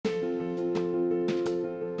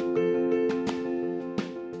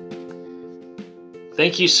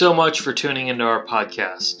Thank you so much for tuning into our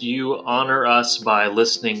podcast. You honor us by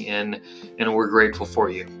listening in, and we're grateful for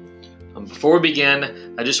you. Before we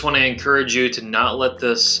begin, I just want to encourage you to not let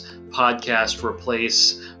this podcast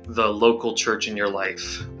replace the local church in your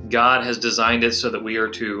life. God has designed it so that we are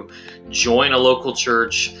to join a local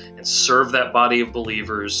church and serve that body of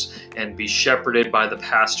believers and be shepherded by the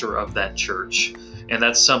pastor of that church. And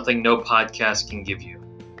that's something no podcast can give you.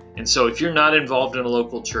 And so if you're not involved in a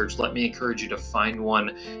local church, let me encourage you to find one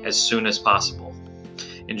as soon as possible.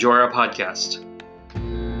 Enjoy our podcast.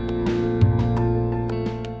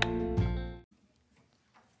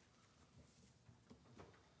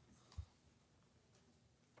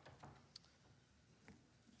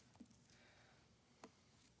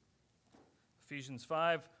 Ephesians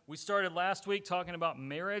 5. We started last week talking about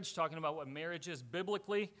marriage, talking about what marriage is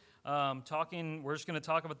biblically. We're just going to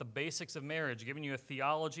talk about the basics of marriage, giving you a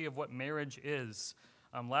theology of what marriage is.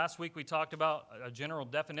 Last week we talked about a general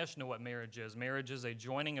definition of what marriage is. Marriage is a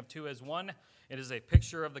joining of two as one. It is a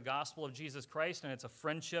picture of the gospel of Jesus Christ, and it's a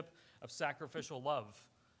friendship of sacrificial love.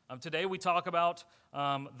 Today we talk about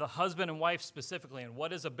the husband and wife specifically, and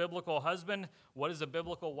what is a biblical husband, what is a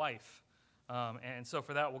biblical wife. And so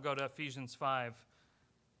for that, we'll go to Ephesians 5.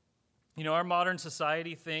 You know, our modern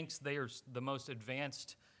society thinks they are the most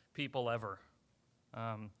advanced people ever.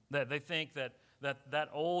 That they think that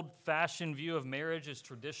old-fashioned view of marriage is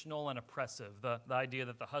traditional and oppressive, the idea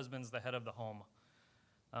that the husband's the head of the home.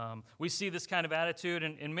 We see this kind of attitude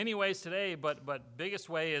in many ways today, but biggest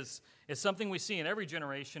way is something we see in every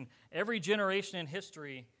generation. Every generation in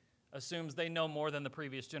history assumes they know more than the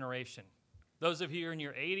previous generation. Those of you who are in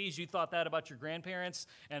your 80s, you thought that about your grandparents,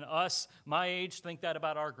 and us, my age, think that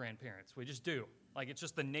about our grandparents. We just do. Like, it's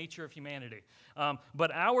just the nature of humanity.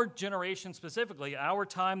 But our generation specifically, our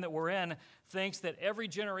time that we're in, thinks that every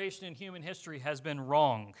generation in human history has been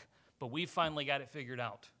wrong, but we've finally got it figured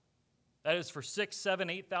out. That is, for 6,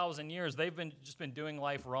 7, 8,000 years, they've just been doing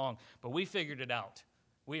life wrong, but we figured it out.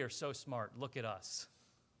 We are so smart. Look at us.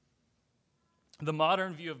 The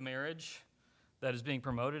modern view of marriage that is being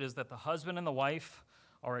promoted is that the husband and the wife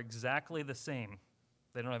are exactly the same.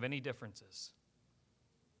 They don't have any differences.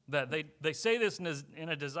 That they say this in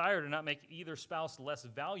a desire to not make either spouse less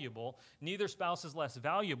valuable. Neither spouse is less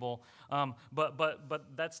valuable, but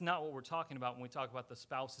that's not what we're talking about when we talk about the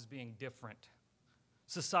spouses being different.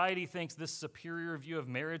 Society thinks this superior view of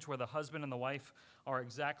marriage where the husband and the wife are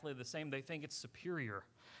exactly the same. They think it's superior.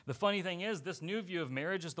 The funny thing is, this new view of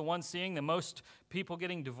marriage is the one seeing the most people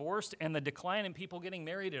getting divorced and the decline in people getting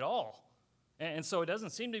married at all. And so it doesn't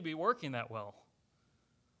seem to be working that well.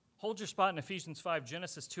 Hold your spot in Ephesians 5,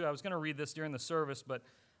 Genesis 2. I was going to read this during the service, but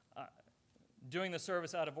doing the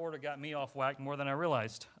service out of order got me off whack more than I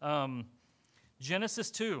realized.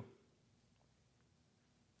 Genesis 2.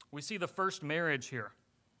 We see the first marriage here.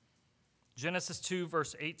 Genesis 2,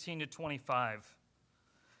 verse 18 to 25.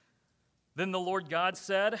 Then the Lord God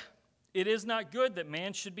said, "It is not good that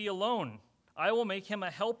man should be alone. I will make him a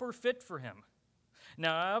helper fit for him."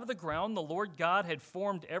 Now out of the ground the Lord God had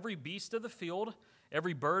formed every beast of the field,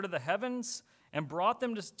 every bird of the heavens, and brought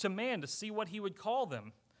them to man to see what he would call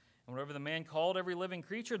them. And whatever the man called every living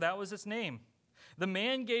creature, that was its name. The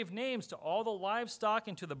man gave names to all the livestock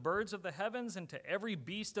and to the birds of the heavens and to every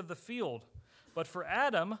beast of the field. But for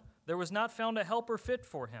Adam there was not found a helper fit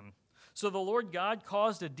for him. So the Lord God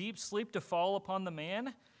caused a deep sleep to fall upon the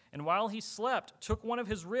man, and while he slept, took one of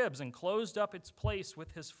his ribs and closed up its place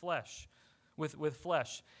with his flesh, with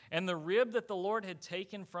flesh. And the rib that the Lord had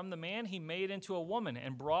taken from the man, he made into a woman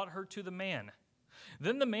and brought her to the man.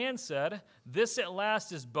 Then the man said, "This at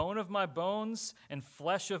last is bone of my bones and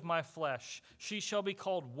flesh of my flesh. She shall be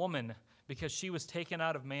called woman, because she was taken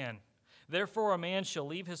out of man. Therefore a man shall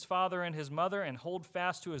leave his father and his mother and hold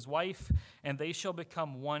fast to his wife, and they shall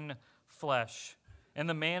become one flesh." And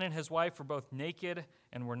the man and his wife were both naked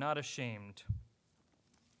and were not ashamed.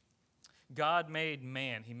 God made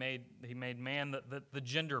man. He made man, the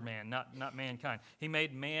gender man, not mankind. He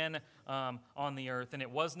made man on the earth, and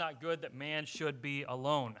it was not good that man should be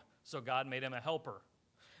alone. So God made him a helper.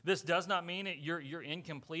 This does not mean that you're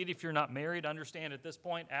incomplete if you're not married. Understand, at this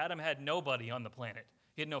point, Adam had nobody on the planet.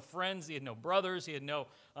 He had no friends. He had no brothers. He had no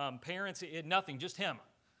parents. He had nothing, just him.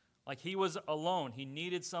 Like, he was alone. He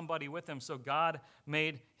needed somebody with him, so God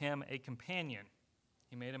made him a companion.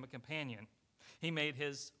 He made him a companion. He made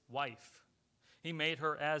his wife. He made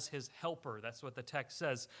her as his helper. That's what the text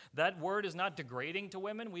says. That word is not degrading to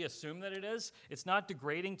women. We assume that it is. It's not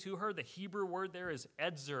degrading to her. The Hebrew word there is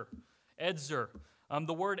edzer. Edzer.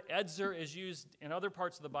 The word edzer is used in other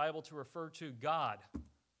parts of the Bible to refer to God.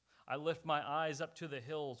 I lift my eyes up to the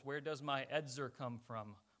hills. Where does my edzer come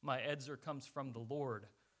from? My Edzer comes from the Lord,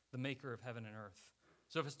 the maker of heaven and earth.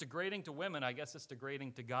 So if it's degrading to women, I guess it's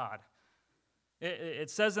degrading to God. It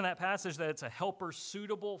says in that passage that it's a helper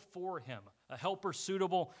suitable for him. A helper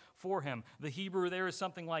suitable for him. The Hebrew there is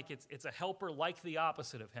something like it's a helper like the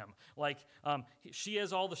opposite of him. Like she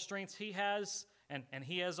has all the strengths he has, and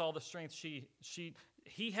he has all the strengths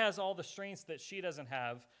he has all the strengths that she doesn't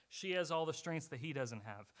have. She has all the strengths that he doesn't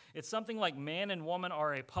have. It's something like man and woman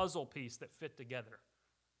are a puzzle piece that fit together.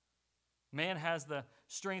 Man has the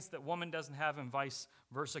strengths that woman doesn't have, and vice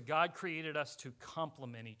versa. God created us to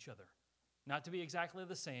complement each other. Not to be exactly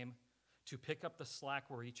the same, to pick up the slack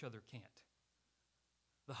where each other can't.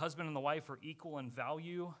 The husband and the wife are equal in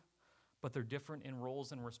value, but they're different in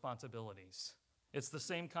roles and responsibilities. It's the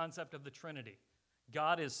same concept of the Trinity.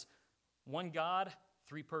 God is one God,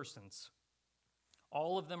 three persons.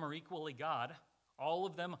 All of them are equally God. All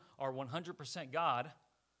of them are 100% God,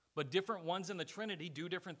 but different ones in the Trinity do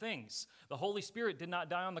different things. The Holy Spirit did not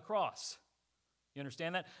die on the cross. You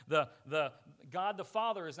understand that? The God the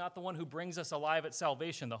Father is not the one who brings us alive at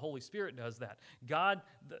salvation. The Holy Spirit does that.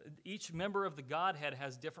 Each member of the Godhead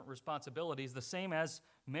has different responsibilities, the same as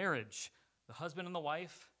marriage. The husband and the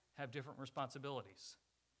wife have different responsibilities.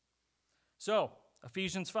 So,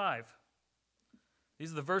 Ephesians 5.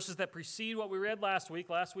 These are the verses that precede what we read last week.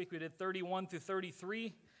 Last week we did 31 through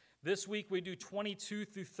 33. This week we do 22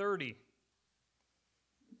 through 30.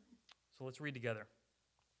 So let's read together.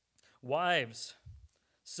 Wives,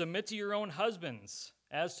 submit to your own husbands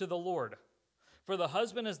as to the Lord. For the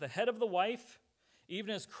husband is the head of the wife,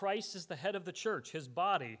 even as Christ is the head of the church, his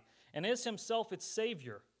body, and is himself its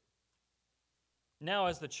Savior. Now,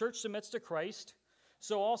 as the church submits to Christ,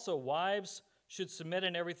 so also wives should submit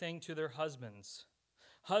in everything to their husbands.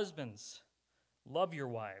 Husbands, love your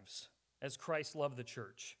wives, as Christ loved the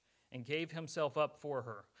church, and gave himself up for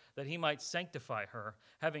her, that he might sanctify her,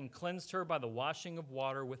 having cleansed her by the washing of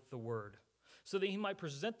water with the word, so that he might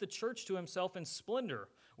present the church to himself in splendor,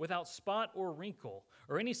 without spot or wrinkle,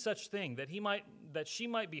 or any such thing, that she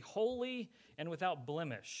might be holy and without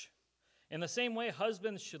blemish. In the same way,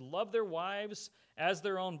 husbands should love their wives as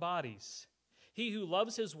their own bodies. He who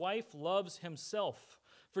loves his wife loves himself.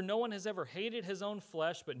 For no one has ever hated his own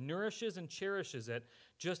flesh, but nourishes and cherishes it,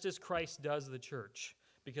 just as Christ does the church,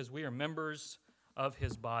 because we are members of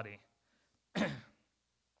his body.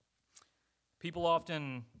 People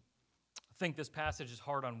often think this passage is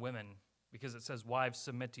hard on women because it says, wives,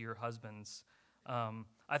 submit to your husbands.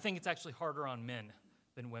 I think it's actually harder on men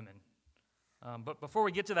than women. But before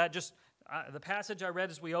we get to that, just the passage I read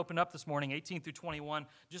as we opened up this morning, 18 through 21,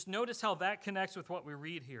 just notice how that connects with what we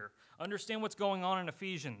read here. Understand what's going on in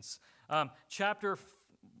Ephesians. Chapter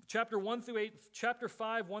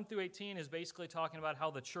 5, 1 through 18 is basically talking about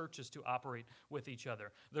how the church is to operate with each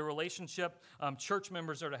other. The relationship church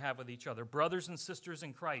members are to have with each other, brothers and sisters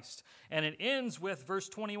in Christ. And it ends with verse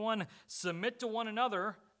 21, submit to one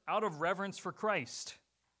another out of reverence for Christ.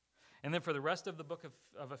 And then for the rest of the book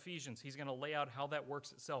of Ephesians, he's going to lay out how that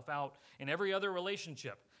works itself out in every other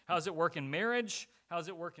relationship. How does it work in marriage? How does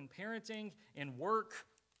it work in parenting, in work?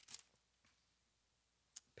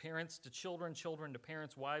 Parents to children, children to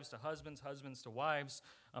parents, wives to husbands, husbands to wives,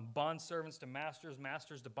 bondservants to masters,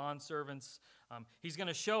 masters to bondservants. He's going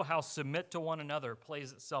to show how submit to one another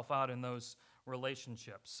plays itself out in those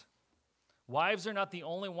relationships. Wives are not the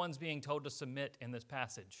only ones being told to submit in this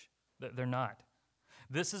passage. They're not.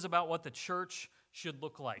 This is about what the church should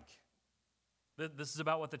look like. This is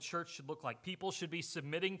about what the church should look like. People should be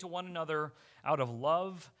submitting to one another out of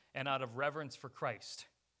love and out of reverence for Christ.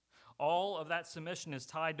 All of that submission is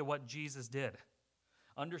tied to what Jesus did.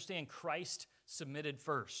 Understand, Christ submitted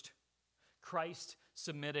first. Christ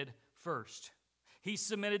submitted first. He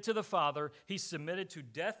submitted to the Father. He submitted to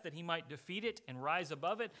death that he might defeat it and rise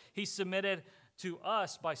above it. He submitted to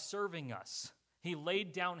us by serving us. He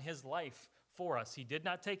laid down his life for us. He did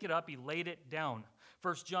not take it up. He laid it down.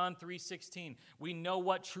 1 John 3:16, we know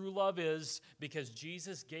what true love is because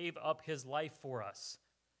Jesus gave up his life for us.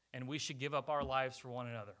 And we should give up our lives for one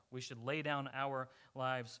another. We should lay down our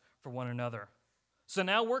lives for one another. So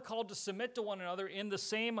now we're called to submit to one another in the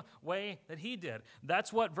same way that he did.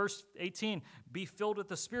 That's what verse 18, be filled with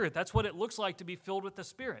the Spirit. That's what it looks like to be filled with the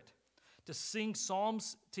Spirit. To sing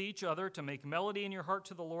psalms to each other, to make melody in your heart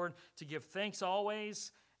to the Lord, to give thanks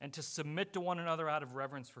always, and to submit to one another out of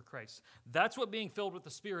reverence for Christ. That's what being filled with the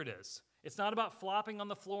Spirit is. It's not about flopping on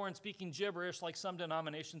the floor and speaking gibberish like some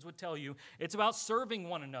denominations would tell you. It's about serving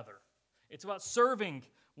one another. It's about serving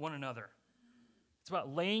one another. It's about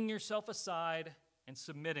laying yourself aside and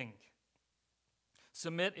submitting.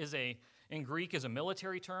 Submit in Greek is a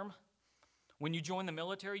military term. When you join the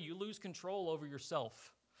military, you lose control over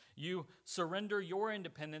yourself. You surrender your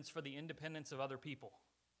independence for the independence of other people.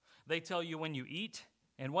 They tell you when you eat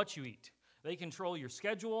and what you eat. They control your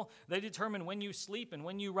schedule. They determine when you sleep and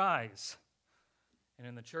when you rise. And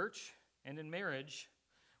in the church and in marriage,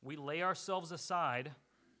 we lay ourselves aside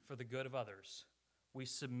for the good of others. We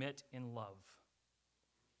submit in love.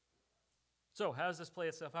 So, how does this play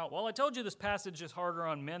itself out? Well, I told you this passage is harder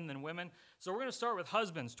on men than women. So, we're going to start with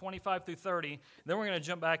husbands, 25 through 30. Then we're going to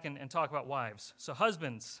jump back and talk about wives. So,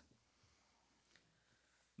 husbands.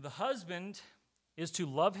 The husband is to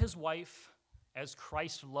love his wife as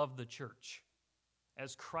Christ loved the church.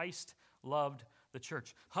 As Christ loved the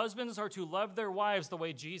church. Husbands are to love their wives the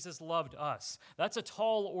way Jesus loved us. That's a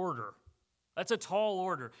tall order. That's a tall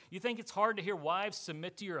order. You think it's hard to hear wives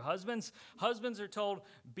submit to your husbands? Husbands are told,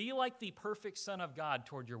 be like the perfect Son of God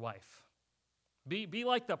toward your wife. Be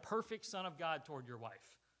like the perfect Son of God toward your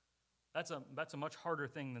wife. That's a much harder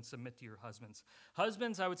thing than submit to your husbands.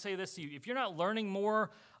 Husbands, I would say this to you. If you're not learning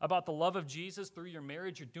more about the love of Jesus through your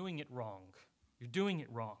marriage, you're doing it wrong. You're doing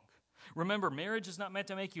it wrong. Remember, marriage is not meant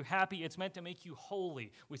to make you happy. It's meant to make you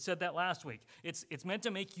holy. We said that last week. It's meant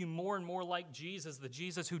to make you more and more like Jesus, the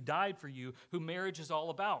Jesus who died for you, who marriage is all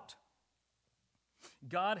about.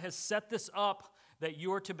 God has set this up that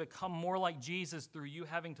you are to become more like Jesus through you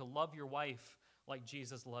having to love your wife like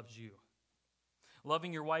Jesus loves you.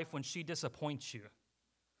 Loving your wife when she disappoints you,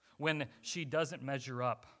 when she doesn't measure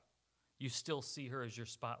up, you still see her as your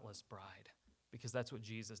spotless bride because that's what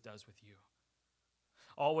Jesus does with you.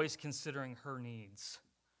 Always considering her needs.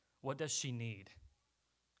 What does she need?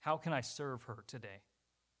 How can I serve her today?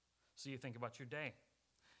 So you think about your day.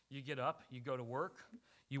 You get up, you go to work,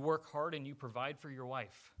 you work hard, and you provide for your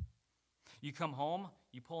wife. You come home,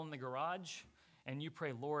 you pull in the garage, and you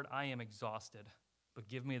pray, Lord, I am exhausted, but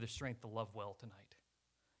give me the strength to love well tonight.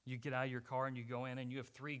 You get out of your car and you go in and you have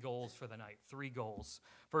 3 goals for the night. 3 goals.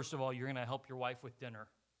 First of all, you're going to help your wife with dinner.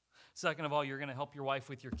 Second of all, you're going to help your wife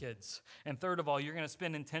with your kids. And third of all, you're going to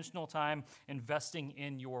spend intentional time investing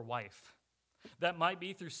in your wife. That might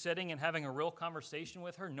be through sitting and having a real conversation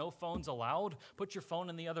with her. No phones allowed. Put your phone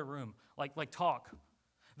in the other room. Like talk.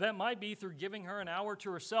 That might be through giving her an hour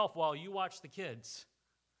to herself while you watch the kids.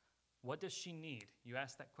 What does she need? You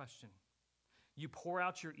ask that question. You pour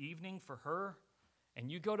out your evening for her, and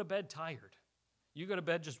you go to bed tired. You go to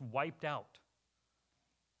bed just wiped out.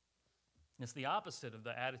 It's the opposite of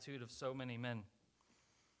the attitude of so many men.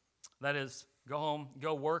 That is, go home,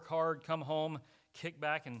 go work hard, come home, kick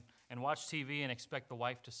back and watch TV and expect the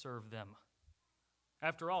wife to serve them.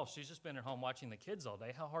 After all, she's just been at home watching the kids all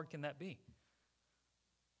day. How hard can that be?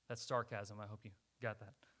 That's sarcasm. I hope you got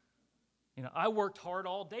that. You know, I worked hard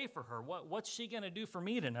all day for her. What's she going to do for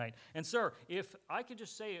me tonight? And sir, if I could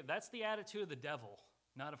just say it, that's the attitude of the devil,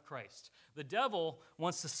 not of Christ. The devil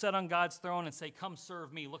wants to sit on God's throne and say, come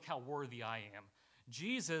serve me. Look how worthy I am.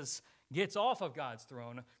 Jesus gets off of God's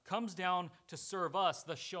throne, comes down to serve us,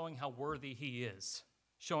 thus showing how worthy he is.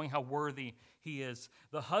 Showing how worthy he is.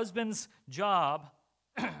 The husband's job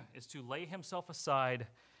is to lay himself aside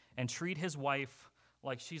and treat his wife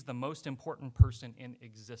like she's the most important person in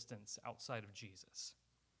existence outside of Jesus.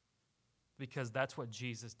 Because that's what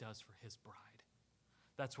Jesus does for his bride.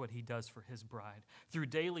 That's what he does for his bride. Through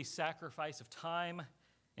daily sacrifice of time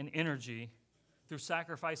and energy, through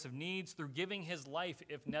sacrifice of needs, through giving his life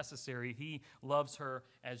if necessary, he loves her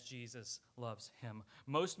as Jesus loves him.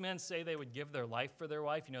 Most men say they would give their life for their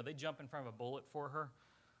wife. You know, they jump in front of a bullet for her.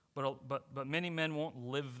 But many men won't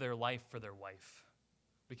live their life for their wife.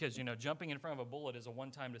 Because, you know, jumping in front of a bullet is a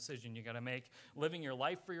one-time decision you got to make. Living your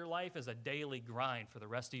life for your life is a daily grind for the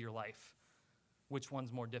rest of your life. Which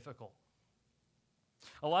one's more difficult?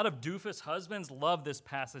 A lot of doofus husbands love this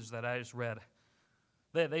passage that I just read.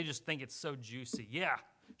 They just think it's so juicy. Yeah,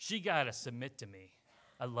 she got to submit to me.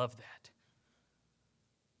 I love that.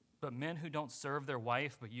 But men who don't serve their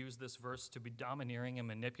wife but use this verse to be domineering and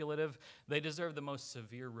manipulative, they deserve the most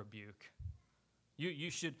severe rebuke.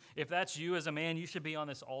 You should, if that's you as a man, you should be on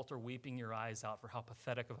this altar weeping your eyes out for how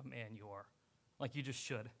pathetic of a man you are. Like you just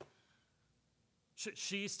should.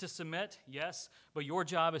 She's to submit, yes, but your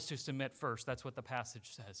job is to submit first. That's what the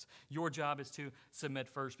passage says. Your job is to submit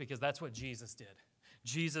first because that's what Jesus did.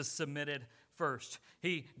 Jesus submitted first.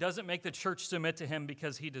 He doesn't make the church submit to him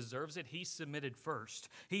because he deserves it. He submitted first.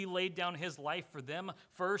 He laid down his life for them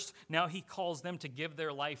first. Now he calls them to give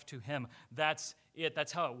their life to him. That's it.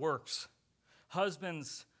 That's how it works.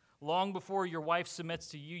 Husbands, long before your wife submits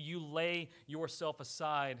to you, you lay yourself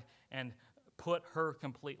aside and put her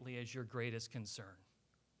completely as your greatest concern.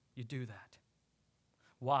 You do that.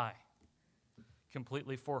 Why?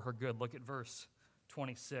 Completely for her good. Look at verse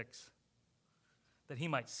 26. That he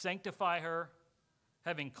might sanctify her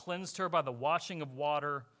having cleansed her by the washing of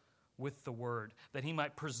water with the word, that he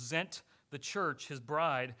might present the church, his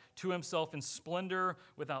bride, to himself in splendor,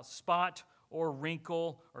 without spot or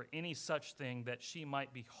wrinkle or any such thing, that she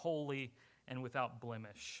might be holy and without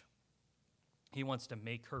blemish. He wants to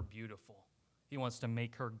make her beautiful. He wants to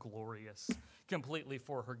make her glorious, completely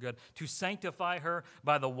for her good, to sanctify her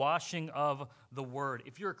by the washing of the word.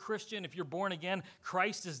 If you're a Christian, if you're born again,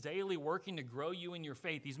 Christ is daily working to grow you in your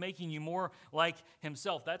faith. He's making you more like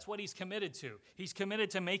himself. That's what he's committed to. He's committed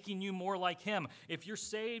to making you more like him. If you're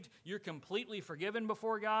saved, you're completely forgiven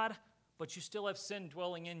before God, but you still have sin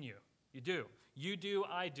dwelling in you. You do. You do,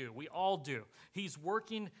 I do. We all do. He's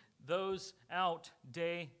working those out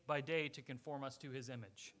day by day to conform us to his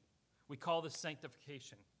image. We call this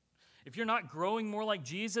sanctification. If you're not growing more like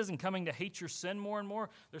Jesus and coming to hate your sin more and more,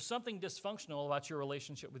 there's something dysfunctional about your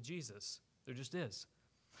relationship with Jesus. There just is.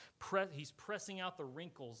 He's pressing out the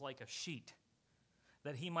wrinkles like a sheet,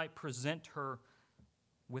 that he might present her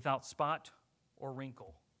without spot or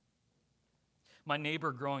wrinkle. My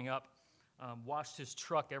neighbor growing up washed his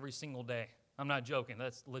truck every single day. I'm not joking.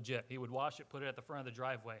 That's legit. He would wash it, put it at the front of the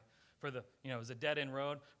driveway. It was a dead-end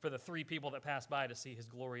road for the 3 people that passed by to see his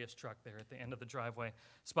glorious truck there at the end of the driveway,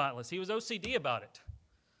 spotless. He was OCD about it.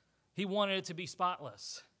 He wanted it to be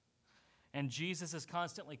spotless. And Jesus is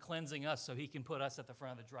constantly cleansing us so he can put us at the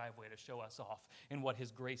front of the driveway to show us off in what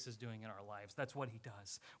his grace is doing in our lives. That's what he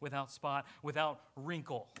does, without spot, without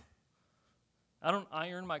wrinkle. I don't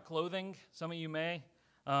iron my clothing. Some of you may.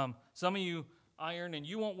 Some of you iron, and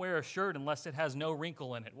you won't wear a shirt unless it has no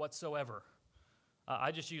wrinkle in it whatsoever.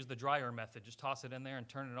 I just use the dryer method. Just toss it in there and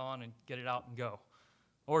turn it on and get it out and go.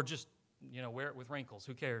 Or just, wear it with wrinkles.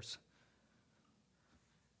 Who cares?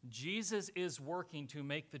 Jesus is working to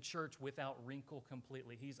make the church without wrinkle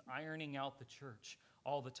completely. He's ironing out the church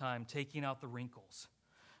all the time, taking out the wrinkles.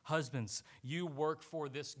 Husbands, you work for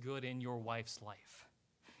this good in your wife's life.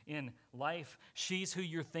 In life, she's who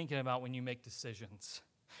you're thinking about when you make decisions.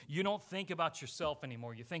 You don't think about yourself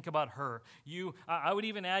anymore. You think about her. I would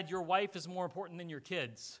even add, your wife is more important than your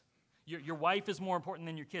kids. Your wife is more important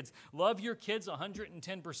than your kids. Love your kids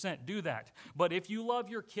 110%. Do that. But if you love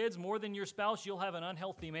your kids more than your spouse, you'll have an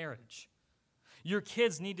unhealthy marriage. Your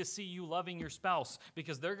kids need to see you loving your spouse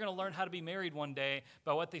because they're going to learn how to be married one day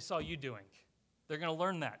by what they saw you doing. They're going to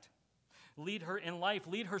learn that. Lead her in life.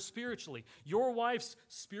 Lead her spiritually. Your wife's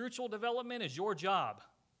spiritual development is your job.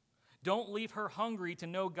 Don't leave her hungry to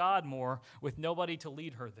know God more with nobody to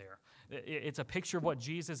lead her there. It's a picture of what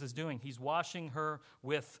Jesus is doing. He's washing her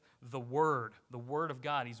with the Word of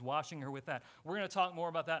God. He's washing her with that. We're going to talk more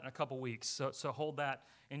about that in a couple weeks, so hold that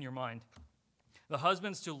in your mind. The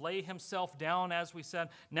husband's to lay himself down, as we said.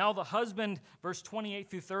 Now the husband, verse 28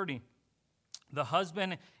 through 30, the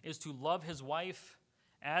husband is to love his wife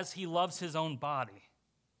as he loves his own body.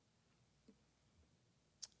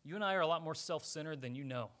 You and I are a lot more self-centered than you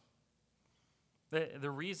know.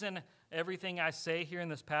 The reason everything I say here in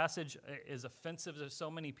this passage is offensive to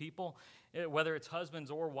so many people, whether it's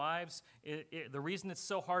husbands or wives, the reason it's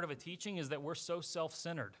so hard of a teaching is that we're so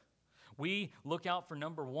self-centered. We look out for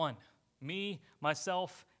number one, me,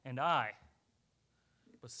 myself, and I.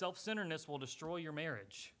 But self-centeredness will destroy your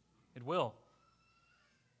marriage. It will.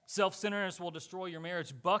 Self-centeredness will destroy your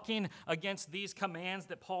marriage. Bucking against these commands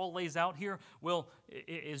that Paul lays out here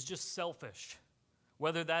is just selfish,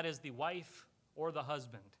 whether that is the wife or the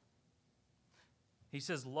husband. He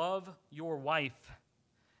says, love your wife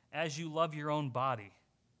as you love your own body.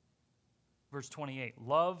 Verse 28,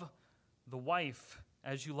 love the wife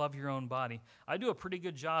as you love your own body. I do a pretty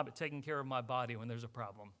good job at taking care of my body when there's a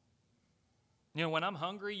problem. When I'm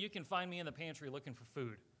hungry, you can find me in the pantry looking for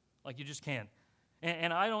food. Like you just can.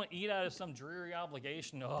 And I don't eat out of some dreary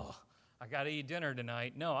obligation. Oh, I got to eat dinner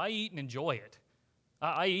tonight. No, I eat and enjoy it.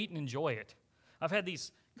 I eat and enjoy it. I've had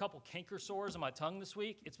these couple canker sores on my tongue this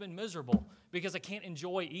week. It's been miserable because I can't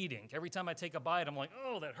enjoy eating. Every time I take a bite, I'm like,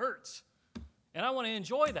 oh, that hurts. And I want to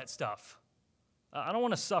enjoy that stuff. I don't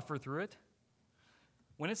want to suffer through it.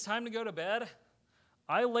 When it's time to go to bed,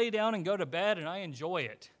 I lay down and go to bed, and I enjoy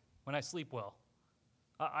it when I sleep well.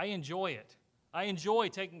 I enjoy it. I enjoy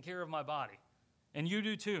taking care of my body. And you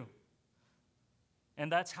do too.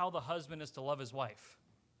 And that's how the husband is to love his wife.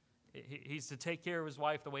 He's to take care of his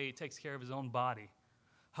wife the way he takes care of his own body.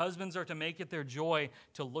 Husbands are to make it their joy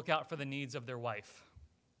to look out for the needs of their wife.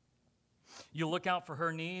 You look out for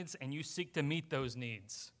her needs, and you seek to meet those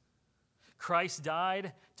needs. Christ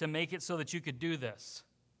died to make it so that you could do this.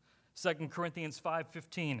 2 Corinthians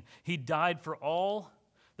 5:15, he died for all,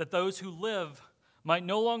 that those who live might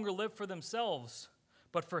no longer live for themselves,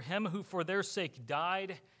 but for him who for their sake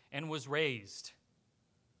died and was raised.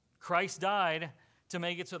 Christ died to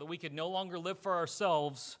make it so that we could no longer live for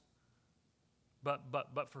ourselves, but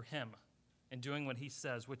for him, and doing what he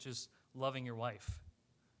says, which is loving your wife,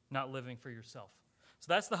 not living for yourself. So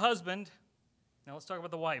that's the husband. Now let's talk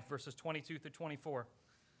about the wife, verses 22 through 24.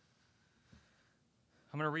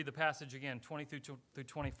 I'm going to read the passage again, 22 through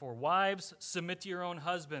 24. Wives, submit to your own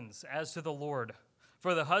husbands as to the Lord.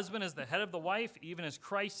 For the husband is the head of the wife, even as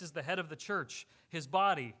Christ is the head of the church, his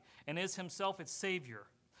body, and is himself its Savior.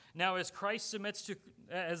 Now as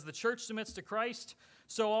the church submits to Christ,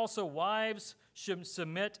 so also wives should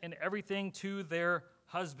submit in everything to their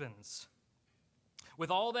husbands.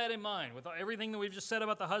 With all that in mind, with everything that we've just said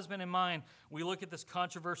about the husband in mind, we look at this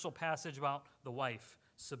controversial passage about the wife.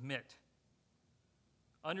 Submit.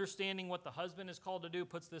 Understanding what the husband is called to do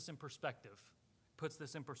puts this in perspective.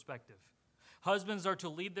 Husbands are to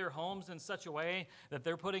lead their homes in such a way that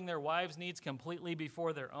they're putting their wives' needs completely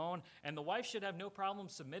before their own, and the wife should have no problem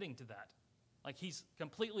submitting to that. Like he's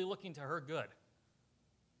completely looking to her good.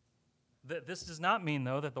 This does not mean,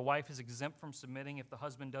 though, that the wife is exempt from submitting if the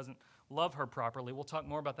husband doesn't love her properly. We'll talk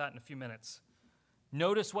more about that in a few minutes.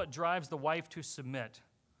 Notice what drives the wife to submit.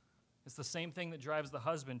 It's the same thing that drives the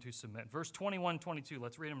husband to submit. Verse 21, 22,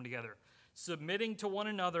 let's read them together. Submitting to one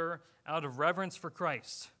another out of reverence for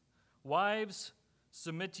Christ. Wives,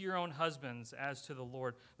 submit to your own husbands as to the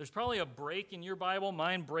Lord. There's probably a break in your Bible.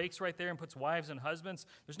 Mine breaks right there and puts wives and husbands.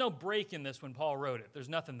 There's no break in this when Paul wrote it. There's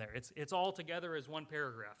nothing there. It's all together as one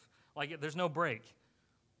paragraph. There's no break.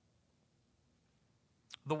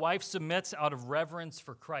 The wife submits out of reverence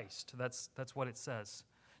for Christ. That's what it says.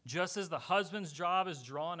 Just as the husband's job is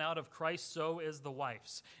drawn out of Christ, so is the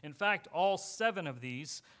wife's. In fact, all 7 of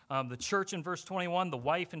these, the church in verse 21, the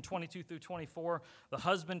wife in 22 through 24, the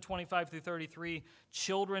husband 25 through 33,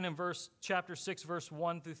 children in chapter 6, verse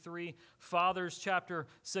 1 through 3, fathers chapter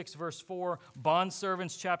 6, verse 4,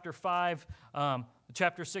 bondservants chapter 5,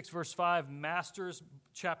 chapter 6, verse 5, masters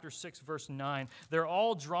chapter 6, verse 9. They're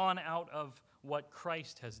all drawn out of what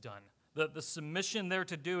Christ has done. The submission there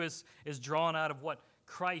to do is drawn out of what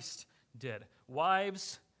Christ did.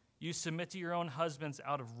 Wives, you submit to your own husbands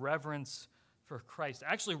out of reverence for Christ.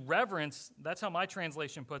 Actually, reverence, that's how my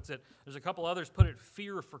translation puts it. There's a couple others put it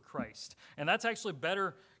fear for Christ. And that's actually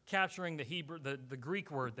better capturing the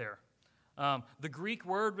Greek word there. The Greek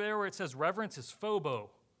word there where it says reverence is phobo.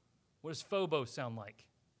 What does phobo sound like?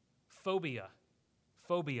 Phobia.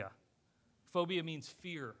 Phobia. Phobia means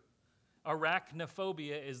fear.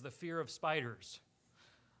 Arachnophobia is the fear of spiders.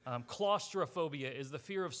 Claustrophobia is the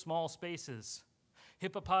fear of small spaces.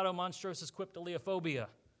 Hippopotomonstrosis quiptoliophobia,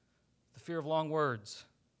 the fear of long words.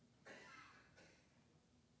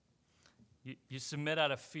 You submit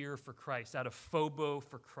out of fear for Christ, out of phobo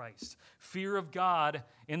for Christ. Fear of God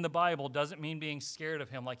in the Bible doesn't mean being scared of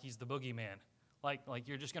him like he's the boogeyman. Like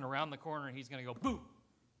you're just going to round the corner and he's going to go, boom.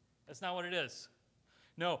 That's not what it is.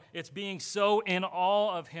 No, it's being so in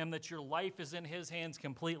awe of him that your life is in his hands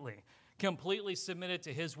completely submitted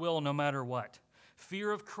to his will no matter what.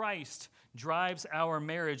 Fear of Christ drives our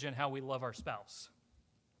marriage and how we love our spouse.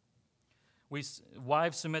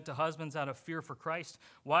 Wives submit to husbands out of fear for Christ.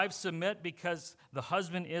 Wives submit because the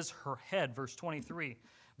husband is her head, verse 23.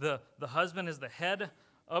 The husband is the head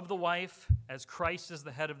of the wife as Christ is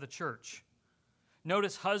the head of the church.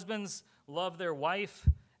 Notice husbands love their wife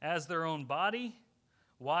as their own body.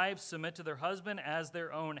 Wives submit to their husband as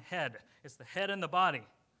their own head. It's the head and the body.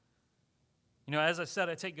 You know, as I said,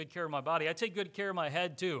 I take good care of my body. I take good care of my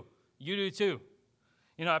head too. You do too.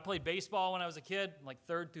 You know, I played baseball when I was a kid, like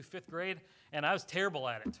 3rd through 5th grade, and I was terrible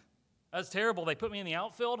at it. I was terrible. They put me in the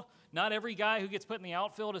outfield. Not every guy who gets put in the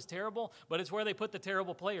outfield is terrible, but it's where they put the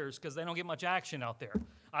terrible players because they don't get much action out there.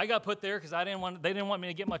 I got put there because they didn't want me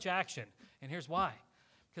to get much action. And here's why.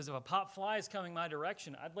 Because if a pop fly is coming my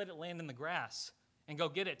direction, I'd let it land in the grass and go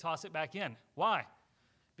get it, toss it back in. Why?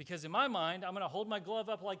 Because in my mind, I'm going to hold my glove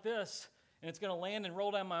up like this, and it's going to land and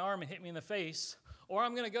roll down my arm and hit me in the face. Or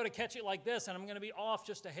I'm going to go to catch it like this, and I'm going to be off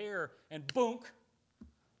just a hair, and boonk.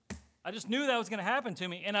 I just knew that was going to happen to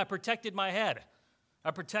me, and I protected my head.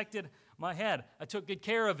 I took good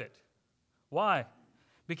care of it. Why?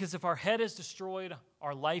 Because if our head is destroyed,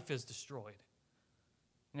 our life is destroyed.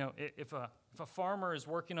 You know, if a farmer is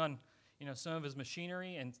working on, some of his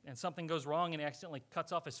machinery and something goes wrong and he accidentally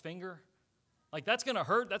cuts off his finger, like that's going to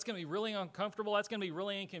hurt. That's going to be really uncomfortable. That's going to be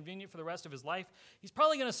really inconvenient for the rest of his life. He's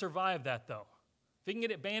probably going to survive that, though. If he can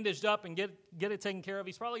get it bandaged up and get it taken care of,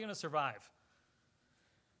 he's probably going to survive.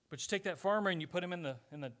 But you take that farmer and you put him in the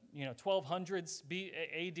 1200s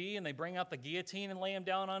AD, and they bring out the guillotine and lay him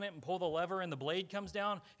down on it and pull the lever and the blade comes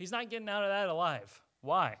down. He's not getting out of that alive.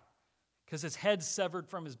 Why? because his head's severed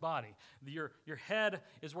from his body. Your head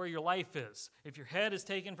is where your life is. If your head is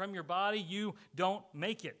taken from your body, you don't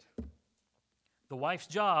make it. The wife's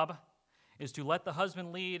job is to let the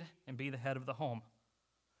husband lead and be the head of the home.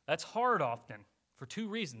 That's hard often for two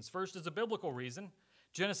reasons. First is a biblical reason.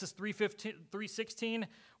 Genesis 3:16,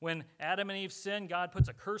 when Adam and Eve sin, God puts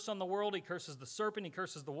a curse on the world. He curses the serpent, he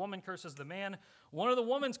curses the woman, curses the man. One of the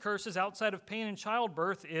woman's curses outside of pain and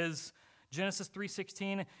childbirth is Genesis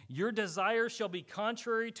 3:16, your desire shall be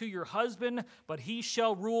contrary to your husband, but he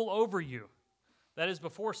shall rule over you. That is,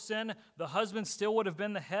 before sin, the husband still would have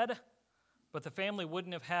been the head, but the family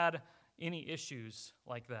wouldn't have had any issues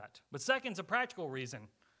like that. But second is a practical reason.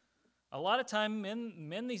 A lot of time,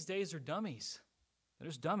 men these days are dummies. They're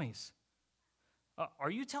just dummies. Are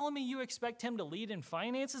you telling me you expect him to lead in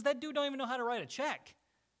finances? That dude don't even know how to write a check.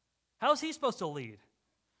 How's he supposed to lead?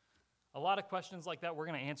 A lot of questions like that we're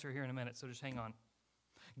going to answer here in a minute, so just hang on.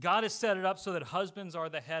 God has set it up so that husbands are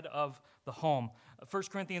the head of the home. 1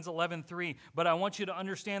 Corinthians 11:3, but I want you to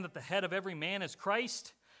understand that the head of every man is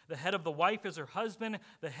Christ. The head of the wife is her husband.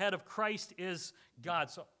 The head of Christ is God.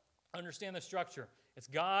 So understand the structure. It's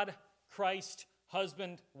God, Christ,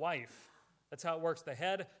 husband, wife. That's how it works. The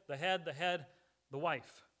head, the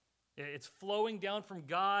wife. It's flowing down from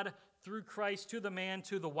God through Christ to the man,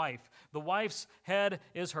 to the wife. The wife's head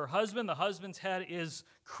is her husband. The husband's head is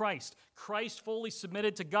Christ. Christ fully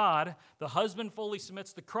submitted to God. The husband fully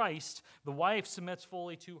submits to Christ. The wife submits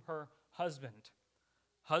fully to her husband.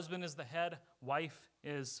 Husband is the head. Wife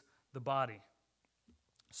is the body.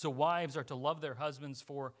 So wives are to love their husbands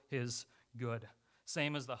for his good.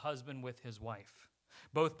 Same as the husband with his wife.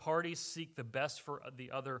 Both parties seek the best for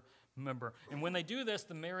the other member. And when they do this,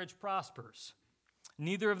 the marriage prospers.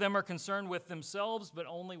 Neither of them are concerned with themselves, but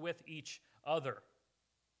only with each other.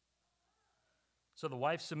 So the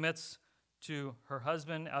wife submits to her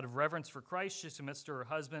husband out of reverence for Christ. She submits to her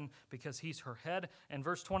husband because he's her head. And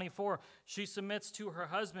verse 24, she submits to her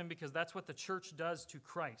husband because that's what the church does to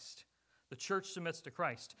Christ. The church submits to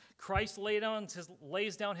Christ. Christ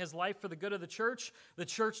lays down his life for the good of the church. The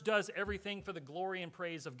church does everything for the glory and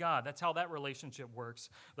praise of God. That's how that relationship works.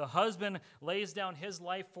 The husband lays down his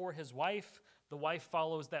life for his wife. The wife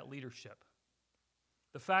follows that leadership.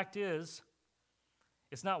 The fact is,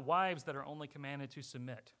 it's not wives that are only commanded to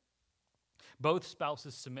submit. Both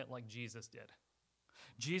spouses submit like Jesus did.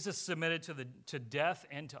 Jesus submitted to death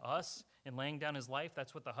and to us in laying down his life.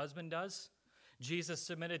 That's what the husband does. Jesus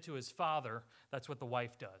submitted to his Father. That's what the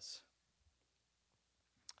wife does.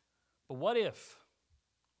 But what if?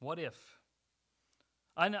 What if?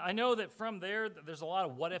 I know that from there's a lot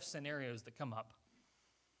of what if scenarios that come up.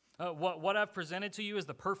 What I've presented to you is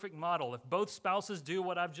the perfect model. If both spouses do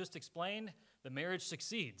what I've just explained, the marriage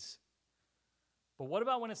succeeds. But what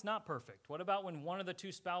about when it's not perfect? What about when one of the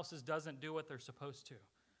two spouses doesn't do what they're supposed to?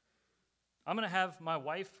 I'm going to have my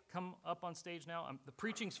wife come up on stage now. The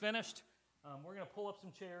preaching's finished. We're going to pull up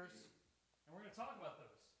some chairs, and we're going to talk about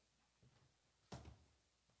those.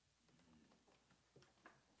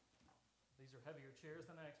 These are heavier chairs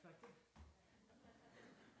than I expected.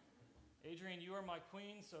 Adrian, you are my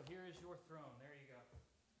queen, so here is your throne. There you go.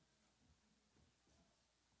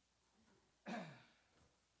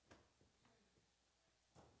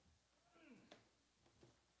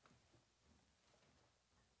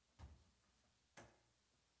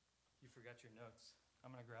 You forgot your notes.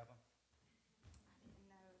 I'm going to grab them.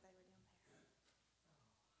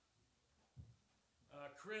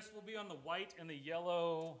 Chris will be on the white and the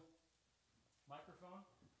yellow microphone.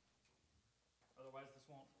 Otherwise, this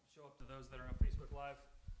won't show up to those that are on Facebook Live.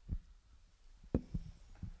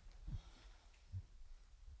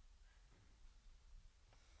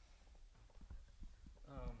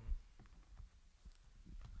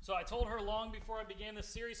 So I told her long before I began this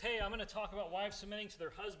series, hey, I'm going to talk about wives submitting to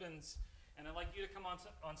their husbands. And I'd like you to come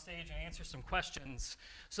on stage and answer some questions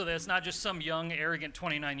so that it's not just some young, arrogant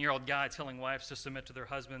 29-year-old guy telling wives to submit to their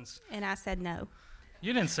husbands. And I said no.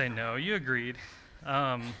 You didn't say no. You agreed.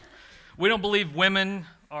 We don't believe women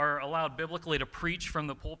are allowed biblically to preach from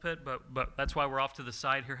the pulpit, but that's why we're off to the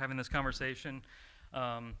side here having this conversation.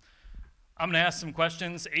 I'm going to ask some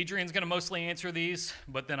questions. Adrian's going to mostly answer these,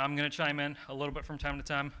 but then I'm going to chime in a little bit from time to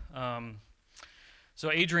time.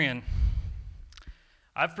 So Adrian,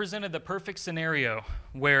 I've presented the perfect scenario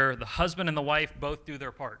where the husband and the wife both do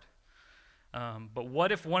their part. But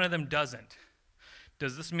what if one of them doesn't?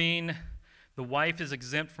 Does this mean the wife is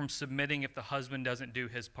exempt from submitting if the husband doesn't do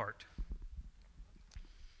his part?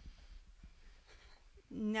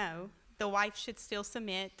 No, the wife should still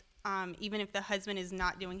submit, even if the husband is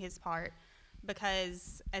not doing his part,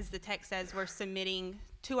 because as the text says, we're submitting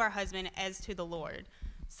to our husband as to the Lord.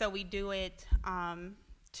 So we do it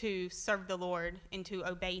to serve the Lord and to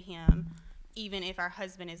obey Him, even if our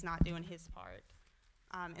husband is not doing his part.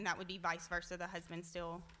 And that would be vice versa. The husband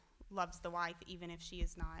still loves the wife, even if she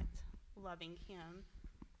is not loving him.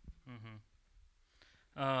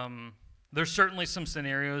 There's certainly some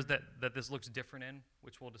scenarios that this looks different in,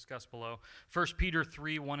 which we'll discuss below. 1 Peter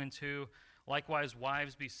 3, 1 and 2. Likewise,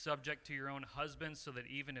 wives, be subject to your own husbands, so that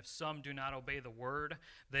even if some do not obey the word,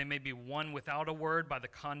 they may be won without a word by the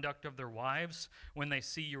conduct of their wives, when they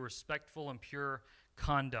see your respectful and pure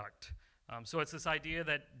conduct. So it's this idea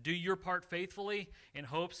that do your part faithfully in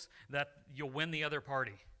hopes that you'll win the other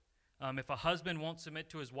party. If a husband won't submit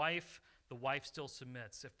to his wife, the wife still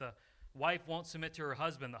submits. If the wife won't submit to her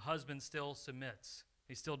husband, the husband still submits.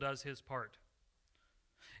 He still does his part.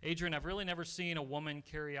 Adrian, I've really never seen a woman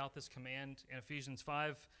carry out this command in Ephesians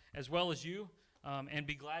 5 as well as you, and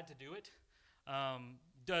be glad to do it.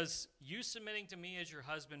 Does you submitting to me as your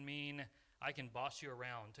husband mean I can boss you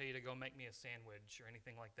around, tell you to go make me a sandwich or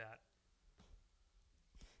anything like that?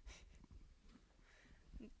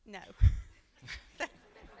 No.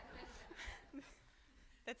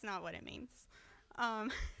 That's not what it means.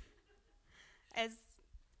 As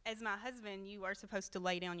my husband, you are supposed to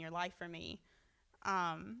lay down your life for me,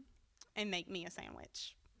 and make me a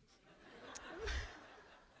sandwich.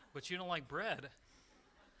 But you don't like bread.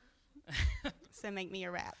 So make me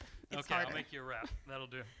a wrap. It's okay, harder. I'll make you a wrap. That'll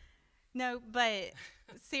do. No, but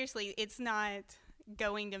seriously, it's not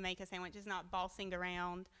going to make a sandwich. It's not bossing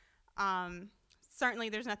around. Certainly,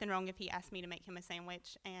 there's nothing wrong if he asks me to make him a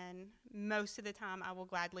sandwich, and most of the time, I will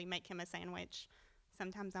gladly make him a sandwich.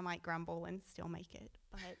 Sometimes I might grumble and still make it,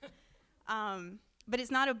 but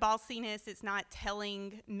it's not a bossiness. It's not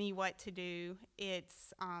telling me what to do.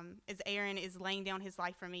 It's as Aaron is laying down his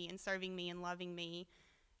life for me and serving me and loving me,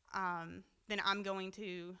 then I'm going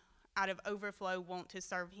to, out of overflow, want to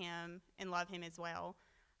serve him and love him as well.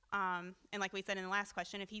 And like we said in the last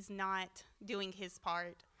question, if he's not doing his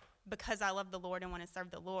part, because I love the Lord and want to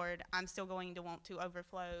serve the Lord, I'm still going to want to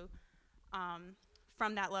overflow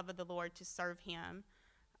from that love of the Lord to serve him.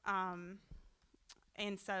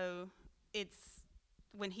 And so it's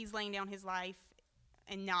when he's laying down his life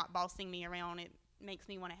and not bossing me around, it makes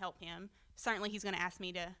me want to help him. Certainly he's going to ask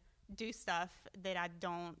me to do stuff that I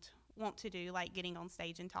don't want to do, like getting on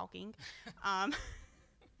stage and talking.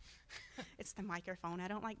 It's the microphone. I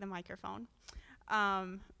don't like the microphone.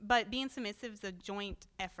 But being submissive is a joint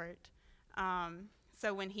effort.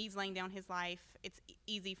 So when he's laying down his life, it's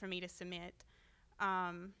easy for me to submit.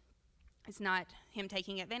 It's not him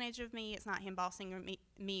taking advantage of me. It's not him bossing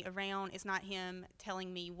me around. It's not him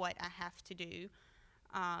telling me what I have to do.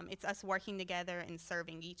 It's us working together and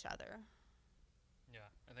serving each other. Yeah,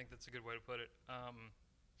 I think that's a good way to put it.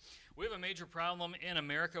 We have a major problem in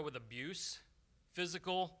America with abuse,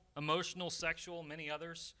 physical, emotional, sexual, many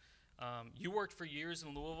others. You worked for years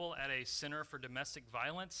in Louisville at a center for domestic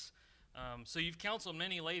violence. So you've counseled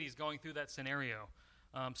many ladies going through that scenario.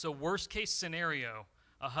 So worst case scenario,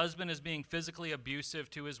 a husband is being physically abusive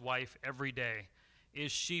to his wife every day.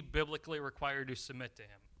 Is she biblically required to submit to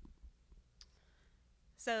him?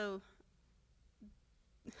 So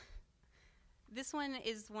this one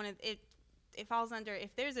is one of it. It falls under,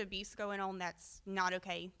 if there's abuse going on, that's not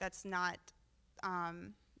okay. That's not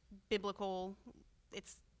biblical.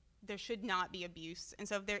 There should not be abuse. And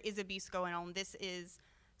so if there is abuse going on, this is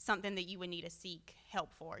something that you would need to seek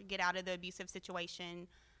help for. Get out of the abusive situation.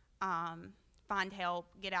 Find help.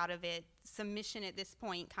 Get out of it. Submission at this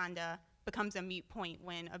point kind of becomes a moot point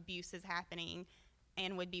when abuse is happening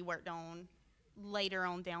and would be worked on later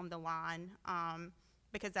on down the line,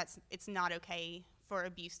 because it's not okay for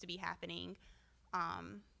abuse to be happening.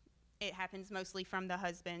 It happens mostly from the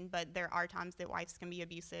husband, but there are times that wives can be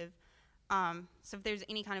abusive. So if there's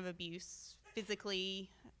any kind of abuse, physically,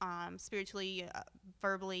 spiritually,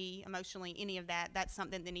 verbally, emotionally, any of that, that's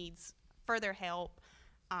something that needs further help.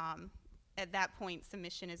 At that point,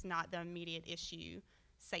 submission is not the immediate issue.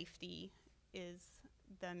 Safety is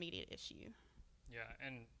the immediate issue. Yeah,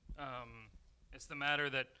 and it's the matter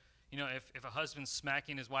that, if a husband's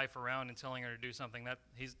smacking his wife around and telling her to do something,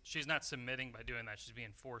 she's not submitting by doing that. She's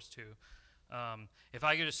being forced to. If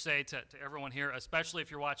I could just say to everyone here, especially if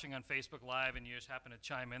you're watching on Facebook Live and you just happen to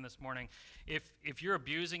chime in this morning, if you're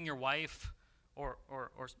abusing your wife, or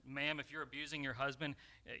ma'am, if you're abusing your husband,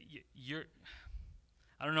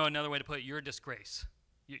 I don't know another way to put it, you're a disgrace.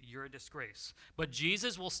 You're a disgrace. But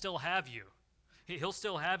Jesus will still have you. He'll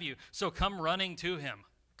still have you. So come running to him.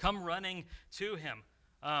 Come running to him.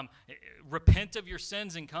 Repent of your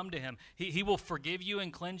sins and come to him. He will forgive you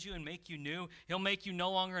and cleanse you and make you new. He'll make you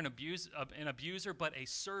no longer an abuser, but a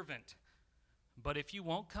servant. But if you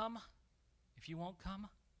won't come,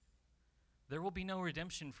 there will be no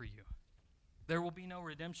redemption for you. There will be no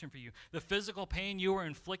redemption for you. The physical pain you are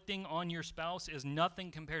inflicting on your spouse is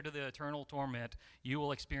nothing compared to the eternal torment you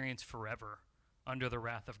will experience forever under the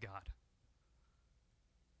wrath of God.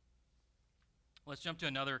 Let's jump to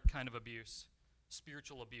another kind of abuse,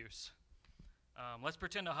 spiritual abuse. Let's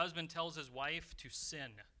pretend a husband tells his wife to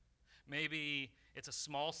sin. Maybe it's a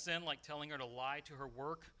small sin like telling her to lie to her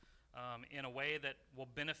work in a way that will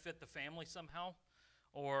benefit the family somehow,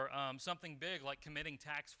 or something big like committing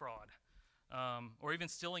tax fraud, or even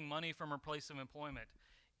stealing money from her place of employment.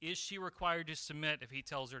 Is she required to submit if he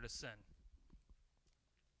tells her to sin?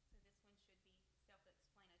 So this one should be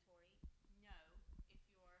self-explanatory. No,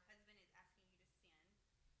 if your husband is asking you to sin,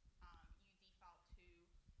 you default to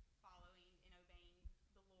following and obeying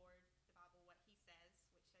the Lord, the Bible, what he says,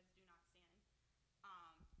 which says do not sin.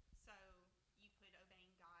 So you put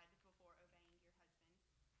obeying God before obeying your husband.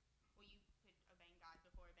 Well, you put obeying God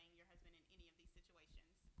before obeying your husband in any of these situations.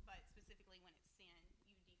 But specifically when it's sin,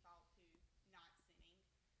 you default to not sinning,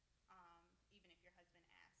 even if your husband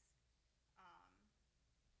asks,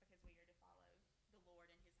 because we are to follow the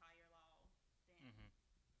Lord and his higher law than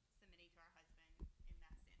submitting to our husband in that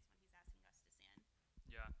sense when he's asking us to sin.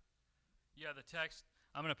 Yeah. Yeah, the text,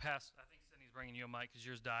 I'm going to pass. I think Sydney's bringing you a mic because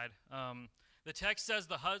yours died. The text says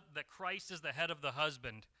that Christ is the head of the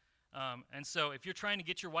husband. And so if you're trying to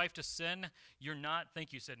get your wife to sin, you're not,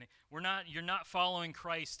 thank you, Sydney, you're not following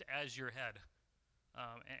Christ as your head.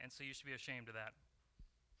 And so you should be ashamed of that.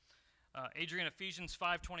 Adrian, Ephesians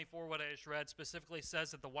 5:24, what I just read, specifically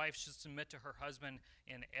says that the wife should submit to her husband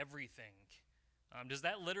in everything. Does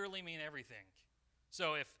that literally mean everything?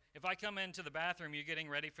 So if I come into the bathroom, you're getting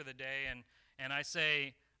ready for the day, and I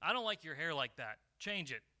say, I don't like your hair like that,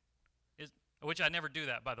 change it. Which I never do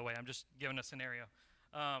that, by the way. I'm just giving a scenario.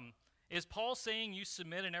 Is Paul saying you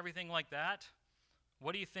submit and everything like that?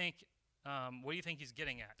 What do you think? What do you think he's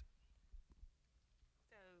getting at?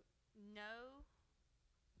 So no.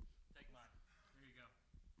 Take mine. Here you go.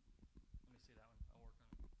 Let me see that one. I'll work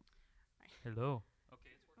on it. Hello.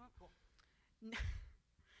 Okay, it's working. Cool.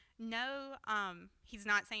 No, he's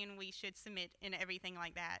not saying we should submit in everything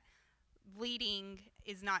like that. Leading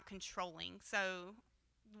is not controlling. So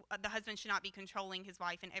the husband should not be controlling his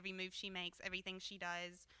wife in every move she makes, everything she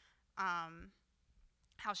does,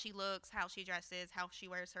 how she looks, how she dresses, how she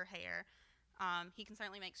wears her hair. He can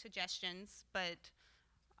certainly make suggestions, but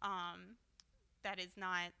that is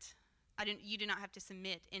not, you do not have to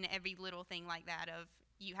submit in every little thing like that of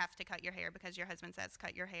you have to cut your hair because your husband says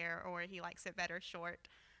cut your hair or he likes it better short.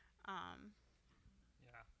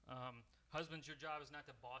 Husbands, your job is not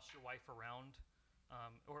to boss your wife around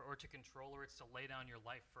or to control her. It's to lay down your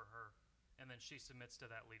life for her, and then she submits to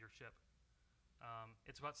that leadership.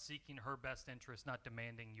 It's about seeking her best interest, not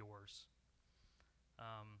demanding yours.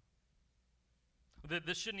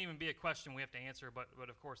 This shouldn't even be a question we have to answer, but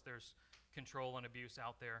of course there's control and abuse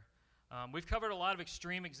out there. We've covered a lot of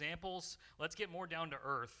extreme examples. Let's get more down to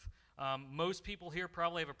earth. Most people here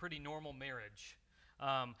probably have a pretty normal marriage.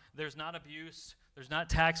 There's not abuse. There's not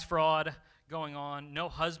tax fraud going on. No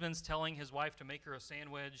husband's telling his wife to make her a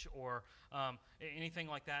sandwich or anything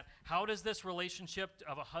like that. How does this relationship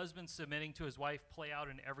of a husband submitting to his wife play out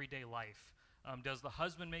in everyday life? Does the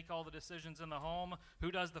husband make all the decisions in the home?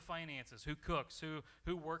 Who does the finances? Who cooks?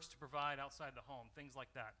 Who works to provide outside the home? Things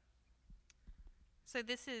like that. So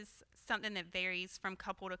this is something that varies from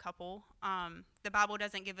couple to couple. The Bible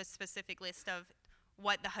doesn't give a specific list of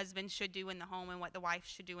what the husband should do in the home and what the wife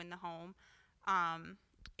should do in the home.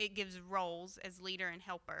 It gives roles as leader and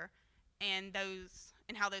helper, and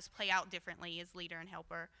how those play out differently as leader and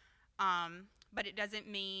helper. But it doesn't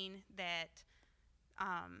mean that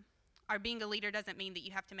our being a leader doesn't mean that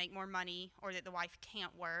you have to make more money or that the wife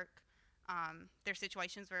can't work. There's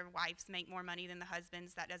situations where wives make more money than the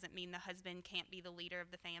husbands. That doesn't mean the husband can't be the leader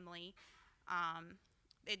of the family.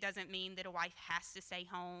 It doesn't mean that a wife has to stay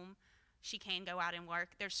home. She can go out and work.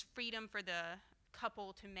 There's freedom for the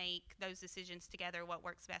couple to make those decisions together, what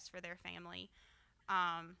works best for their family.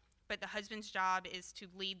 But the husband's job is to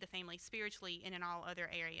lead the family spiritually and in all other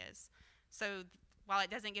areas. So while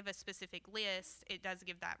it doesn't give a specific list, it does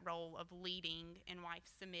give that role of leading and wife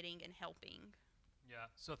submitting and helping. Yeah,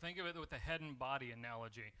 so think of it with the head and body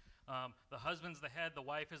analogy. The husband's the head, the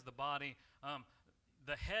wife is the body.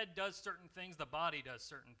 The head does certain things, the body does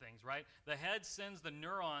certain things, right? The head sends the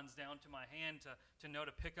neurons down to my hand to know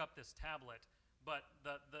to pick up this tablet, but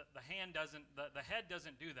the hand doesn't. The head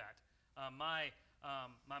doesn't do that. My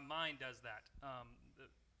mind does that.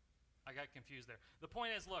 I got confused there. The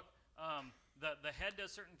point is, look, the head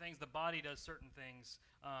does certain things, the body does certain things,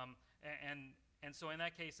 and And so in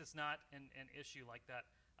that case, it's not an issue like that.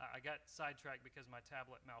 I got sidetracked because my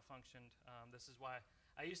tablet malfunctioned. This is why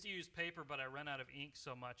I used to use paper, but I ran out of ink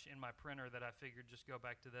so much in my printer that I figured just go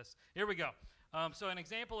back to this. Here we go. So an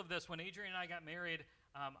example of this, when Adrian and I got married,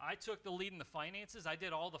 I took the lead in the finances. I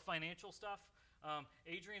did all the financial stuff.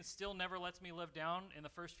 Adrian still never lets me live down in the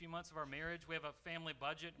first few months of our marriage. We have a family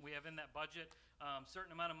budget. We have in that budget a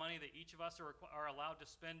certain amount of money that each of us are allowed to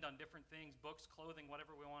spend on different things, books, clothing,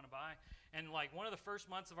 whatever we want to buy. And like one of the first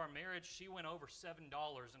months of our marriage, she went over $7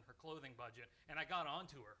 in her clothing budget, and I got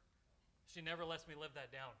onto her. She never lets me live that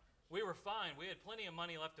down. We were fine. We had plenty of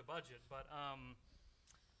money left to budget, but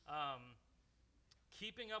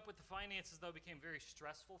keeping up with the finances, though, became very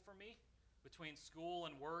stressful for me between school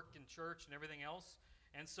and work and church and everything else.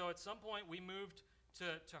 And so at some point, we moved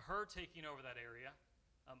to her taking over that area.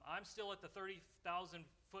 I'm still at the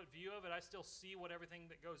 30,000-foot view of it. I still see what everything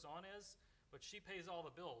that goes on is, but she pays all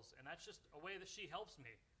the bills, and that's just a way that she helps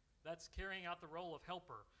me. That's carrying out the role of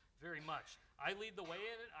helper very much. I lead the way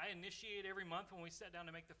in it. I initiate every month when we sit down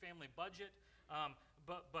to make the family budget,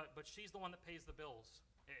 but she's the one that pays the bills.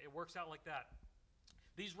 It works out like that.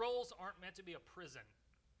 These roles aren't meant to be a prison.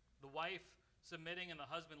 The wife submitting and the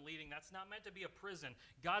husband leading, that's not meant to be a prison.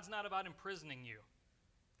 God's not about imprisoning you.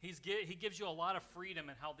 He gives you a lot of freedom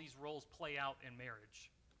in how these roles play out in marriage.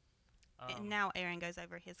 And now Aaron goes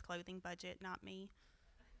over his clothing budget, not me.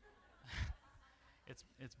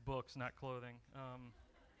 It's books, not clothing.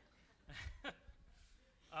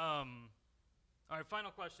 All right, final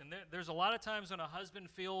question. There's a lot of times when a husband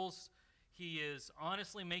feels he is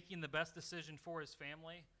honestly making the best decision for his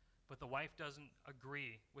family, but the wife doesn't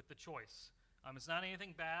agree with the choice. It's not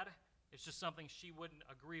anything bad. It's just something she wouldn't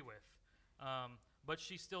agree with. But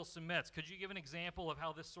she still submits. Could you give an example of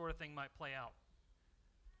how this sort of thing might play out?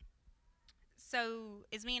 So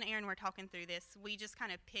as me and Aaron were talking through this, we just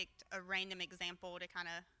kind of picked a random example to kind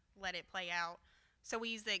of let it play out. So we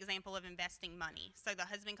use the example of investing money. So the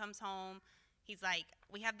husband comes home. He's like,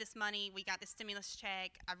 we have this money. We got this stimulus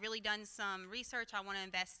check. I've really done some research. I want to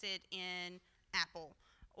invest it in Apple,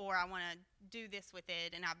 or I want to do this with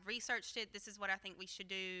it, and I've researched it. This is what I think we should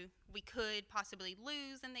do. We could possibly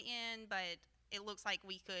lose in the end, but it looks like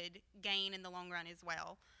we could gain in the long run as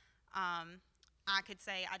well. I could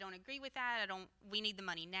say, I don't agree with that. We need the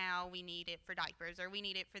money now. We need it for diapers, or we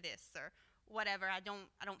need it for this, or whatever. I don't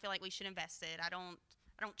feel like we should invest it. I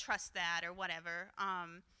don't trust that, or whatever.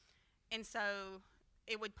 And so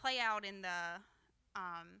it would play out in the,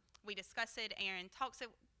 we discuss it. Aaron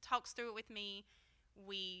talks through it with me.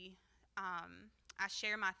 I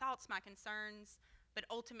share my thoughts, my concerns, but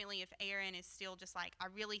ultimately if Aaron is still just like, I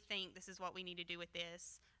really think this is what we need to do with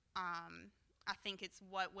this, I think it's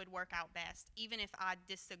what would work out best. Even if I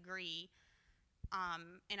disagree,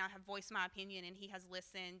 and I have voiced my opinion and he has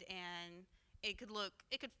listened, and it could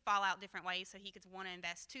fall out different ways. So he could want to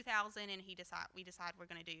invest $2,000 and we decide we're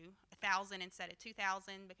going to do $1,000 instead of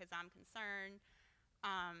 $2,000 because I'm concerned.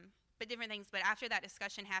 But different things. But after that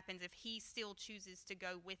discussion happens, if he still chooses to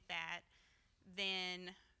go with that,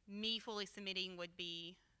 then me fully submitting would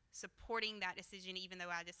be supporting that decision even though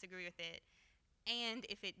I disagree with it. And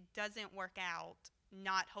if it doesn't work out,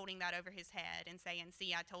 not holding that over his head and saying,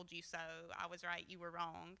 see, I told you so, I was right, you were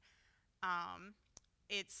wrong.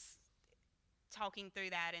 It's talking through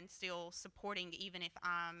that and still supporting even if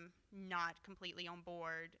I'm not completely on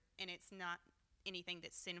board and it's not anything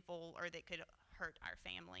that's sinful or that could hurt our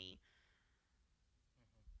family.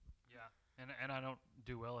 Yeah, and I don't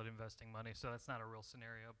do well at investing money, so that's not a real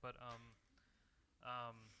scenario. But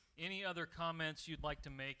any other comments you'd like to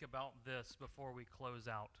make about this before we close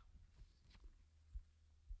out?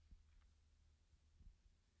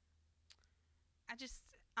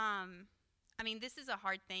 This is a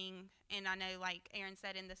hard thing, and I know, like Aaron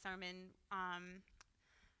said in the sermon,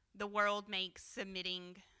 the world makes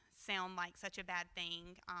submitting sound like such a bad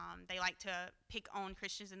thing. They like to pick on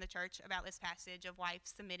Christians in the church about this passage of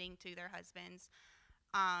wives submitting to their husbands.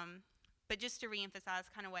 But just to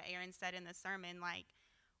reemphasize kind of what Aaron said in the sermon, like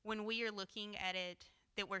when we are looking at it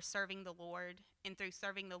that we're serving the Lord, and through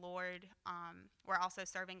serving the Lord, we're also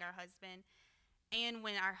serving our husband. And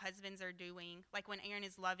when our husbands are doing, like when Aaron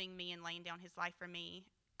is loving me and laying down his life for me,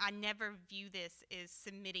 I never view this as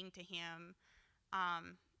submitting to him.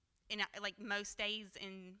 Like most days,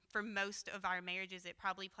 and for most of our marriages, it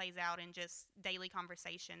probably plays out in just daily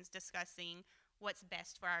conversations discussing what's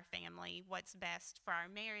best for our family, what's best for our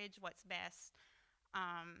marriage, what's best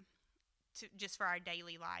just for our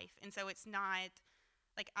daily life. And so it's not,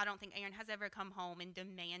 like, I don't think Aaron has ever come home and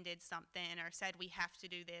demanded something or said we have to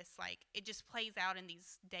do this. Like, it just plays out in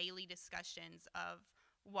these daily discussions of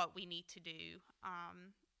what we need to do.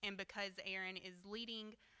 And because Aaron is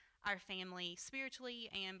leading our family spiritually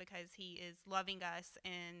and because he is loving us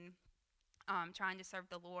and trying to serve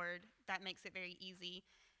the Lord, that makes it very easy.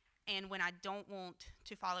 And when I don't want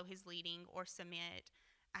to follow his leading or submit,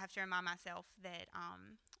 I have to remind myself that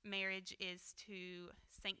marriage is to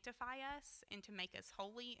sanctify us and to make us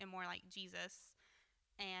holy and more like Jesus.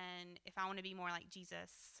 And if I want to be more like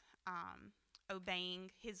Jesus,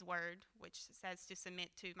 obeying his word, which says to submit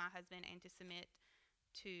to my husband and to submit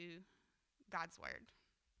to God's word,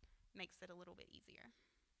 makes it a little bit easier.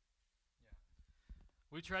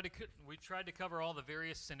 We tried to cover all the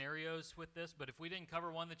various scenarios with this, but if we didn't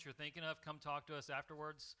cover one that you're thinking of, come talk to us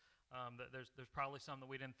afterwards. There's probably some that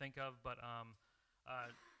we didn't think of, but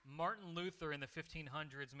Martin Luther in the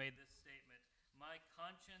 1500s made this statement: "My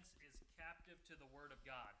conscience is captive to the Word of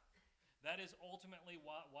God." That is ultimately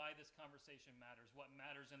why this conversation matters, what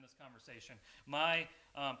matters in this conversation. My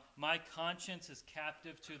conscience is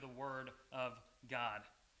captive to the Word of God.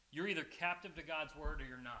 You're either captive to God's Word or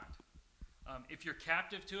you're not. If you're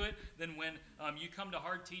captive to it, then when you come to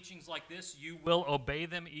hard teachings like this, you will obey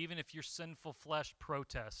them even if your sinful flesh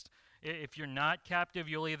protests. If you're not captive,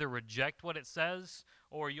 you'll either reject what it says,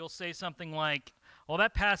 or you'll say something like, well,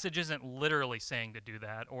 that passage isn't literally saying to do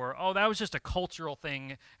that, or, oh, that was just a cultural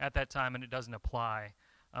thing at that time and it doesn't apply.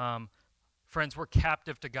 Friends, we're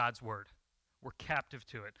captive to God's Word. We're captive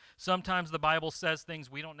to it. Sometimes the Bible says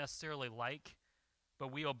things we don't necessarily like,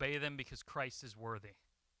 but we obey them because Christ is worthy.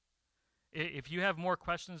 If you have more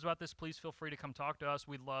questions about this, please feel free to come talk to us.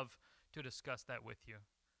 We'd love to discuss that with you.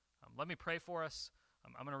 Let me pray for us.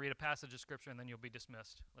 I'm going to read a passage of Scripture, and then you'll be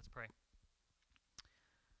dismissed. Let's pray.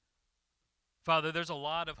 Father, there's a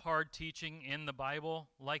lot of hard teaching in the Bible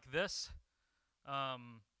like this.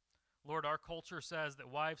 Lord, our culture says that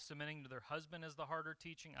wives submitting to their husband is the harder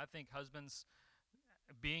teaching. I think husbands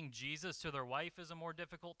being Jesus to their wife is a more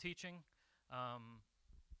difficult teaching.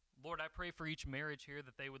 Lord, I pray for each marriage here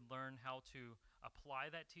that they would learn how to apply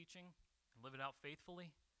that teaching and live it out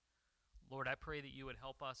faithfully. Lord, I pray that you would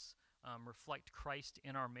help us reflect Christ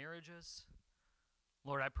in our marriages.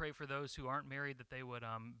 Lord, I pray for those who aren't married that they would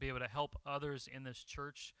be able to help others in this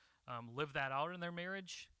church live that out in their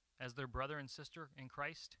marriage as their brother and sister in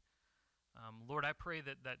Christ. Lord, I pray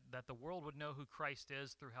that the world would know who Christ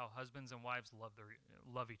is through how husbands and wives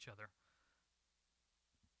love each other.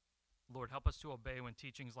 Lord, help us to obey when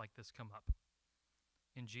teachings like this come up.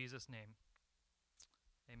 In Jesus' name,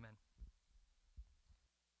 amen.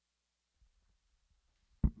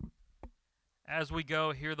 As we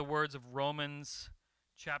go, hear the words of Romans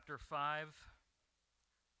chapter 5.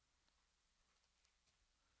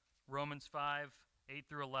 Romans 5, 8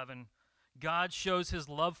 through 11. God shows his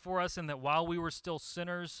love for us in that while we were still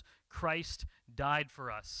sinners, Christ died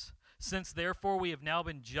for us. Since therefore we have now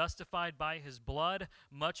been justified by his blood,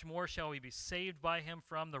 much more shall we be saved by him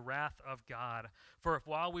from the wrath of God. For if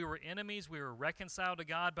while we were enemies we were reconciled to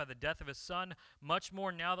God by the death of his Son, much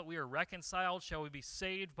more now that we are reconciled shall we be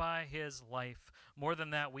saved by his life. More than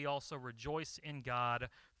that, we also rejoice in God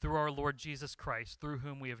through our Lord Jesus Christ, through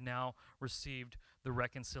whom we have now received the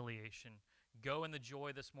reconciliation. Go in the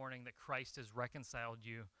joy this morning that Christ has reconciled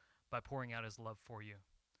you by pouring out his love for you.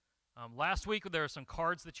 Last week, there were some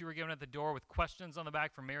cards that you were given at the door with questions on the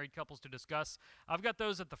back for married couples to discuss. I've got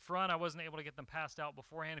those at the front. I wasn't able to get them passed out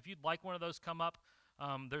beforehand. If you'd like one of those, come up.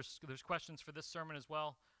 There's questions for this sermon as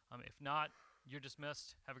well. If not, you're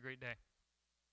dismissed. Have a great day.